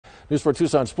News 4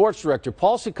 Tucson Sports Director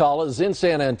Paul Cicala is in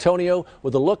San Antonio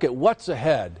with a look at what's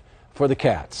ahead for the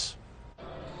Cats.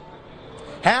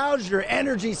 How's your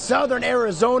energy, Southern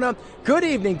Arizona? Good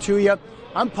evening to you.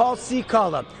 I'm Paul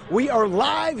Cicala. We are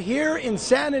live here in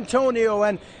San Antonio,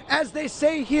 and as they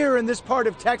say here in this part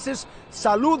of Texas,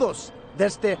 saludos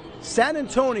desde San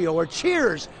Antonio, or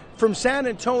cheers from San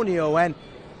Antonio. And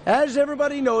as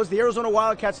everybody knows, the Arizona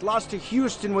Wildcats lost to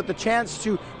Houston with the chance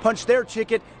to punch their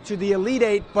ticket to the Elite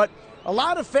Eight, but a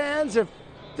lot of fans have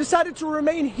decided to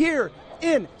remain here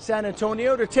in San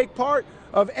Antonio to take part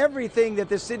of everything that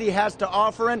the city has to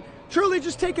offer and truly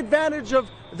just take advantage of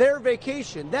their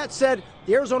vacation. That said,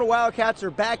 the Arizona Wildcats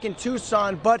are back in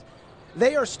Tucson, but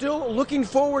they are still looking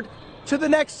forward to the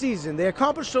next season. They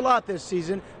accomplished a lot this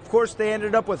season. Of course, they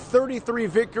ended up with 33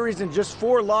 victories and just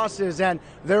 4 losses, and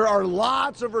there are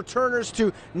lots of returners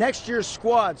to next year's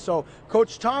squad. So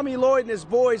Coach Tommy Lloyd and his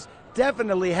boys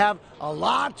definitely have a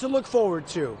lot to look forward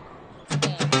to.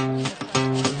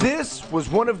 This was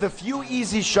one of the few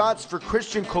easy shots for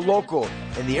Christian Coloco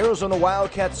in the Arizona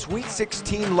Wildcats' Sweet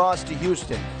 16 loss to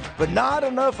Houston, but not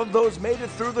enough of those made it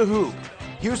through the hoop.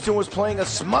 Houston was playing a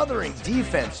smothering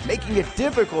defense, making it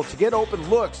difficult to get open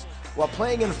looks while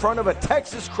playing in front of a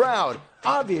Texas crowd,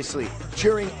 obviously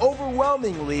cheering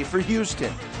overwhelmingly for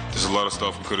Houston. There's a lot of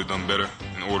stuff we could have done better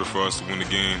in order for us to win the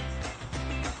game,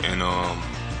 and I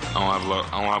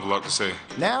don't have a lot to say.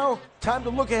 Now, time to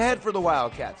look ahead for the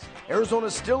Wildcats.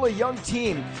 Arizona's still a young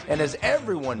team and has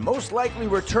everyone most likely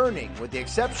returning, with the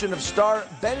exception of star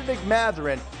Benedict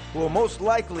Mathurin, who will most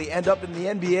likely end up in the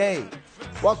NBA.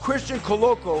 While Christian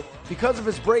Coloco, because of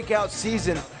his breakout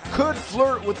season, could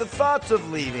flirt with the thoughts of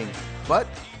leaving, but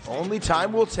only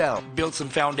time will tell. Built some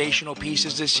foundational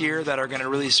pieces this year that are going to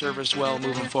really serve us well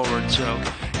moving forward. So,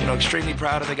 extremely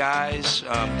proud of the guys,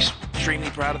 extremely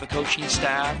proud of the coaching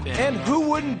staff. And who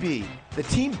wouldn't be? The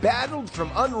team battled from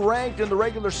unranked in the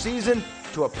regular season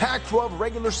to a Pac-12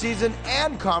 regular season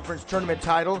and conference tournament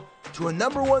title to a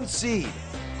 #1 seed.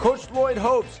 Coach Lloyd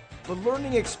hopes the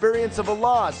learning experience of a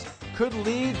loss could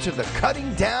lead to the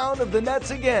cutting down of the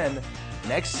nets again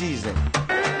next season.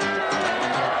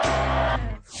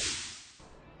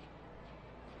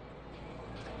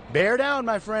 Bear down,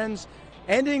 my friends.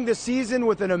 Ending the season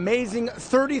with an amazing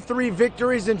 33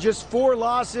 victories and just 4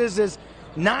 losses is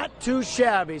not too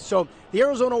shabby. So the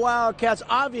Arizona Wildcats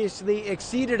obviously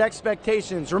exceeded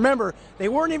expectations. Remember, they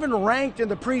weren't even ranked in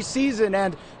the preseason,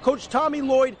 and Coach Tommy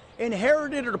Lloyd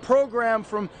inherited a program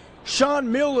from Sean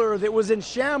Miller that was in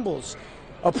shambles.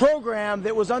 A program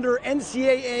that was under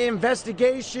NCAA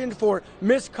investigation for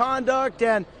misconduct,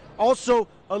 and also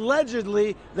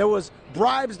allegedly there was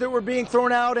bribes that were being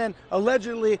thrown out, and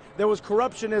allegedly there was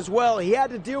corruption as well. He had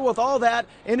to deal with all that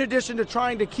in addition to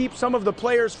trying to keep some of the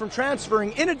players from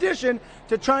transferring, in addition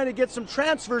to trying to get some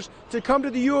transfers to come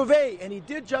to the U of A. And he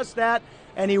did just that,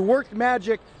 and he worked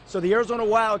magic so the Arizona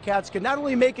Wildcats could not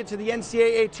only make it to the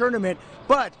NCAA tournament,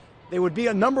 but they would be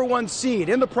a #1 seed,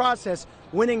 in the process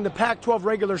winning the Pac-12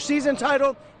 regular season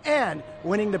title and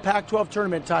winning the Pac-12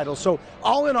 tournament title. So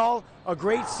all in all, a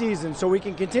great season. So we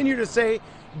can continue to say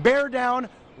bear down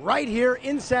right here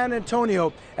in San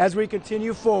Antonio as we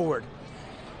continue forward.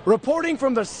 Reporting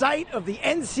from the site of the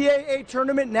NCAA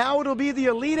tournament, now it'll be the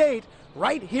Elite Eight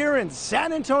right here in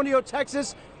San Antonio,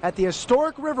 Texas at the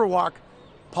historic Riverwalk.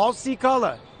 Paul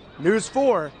Cicala, News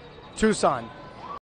 4, Tucson.